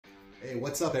Hey,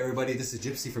 what's up everybody? This is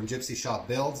Gypsy from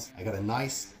GypCShopBuilds. I got a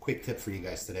nice quick tip for you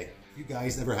guys today. If you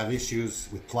guys ever have issues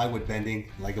with plywood bending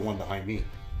like the one behind me,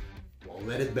 well,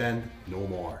 let it bend no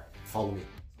more. Follow me.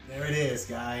 There it is,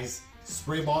 guys.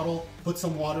 Spray bottle, put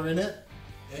some water in it,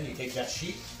 then you take that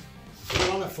sheet, put it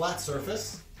on a flat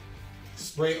surface,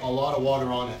 spray a lot of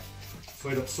water on it so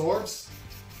it absorbs,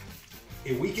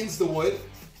 it weakens the wood,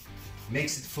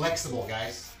 makes it flexible,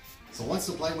 guys. So once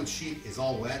the plywood sheet is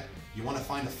all wet, you want to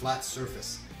find a flat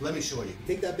surface. Let me show you.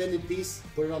 Take that bended piece,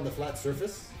 put it on the flat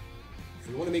surface.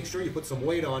 So you want to make sure you put some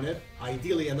weight on it,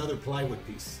 ideally another plywood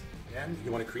piece. Then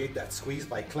you want to create that squeeze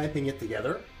by clamping it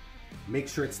together. Make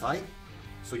sure it's tight,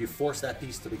 so you force that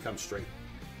piece to become straight.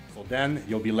 So then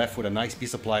you'll be left with a nice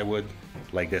piece of plywood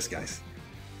like this, guys.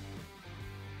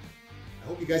 I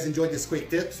hope you guys enjoyed this quick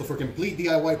tip. So for complete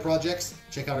DIY projects,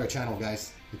 check out our channel,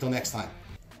 guys. Until next time.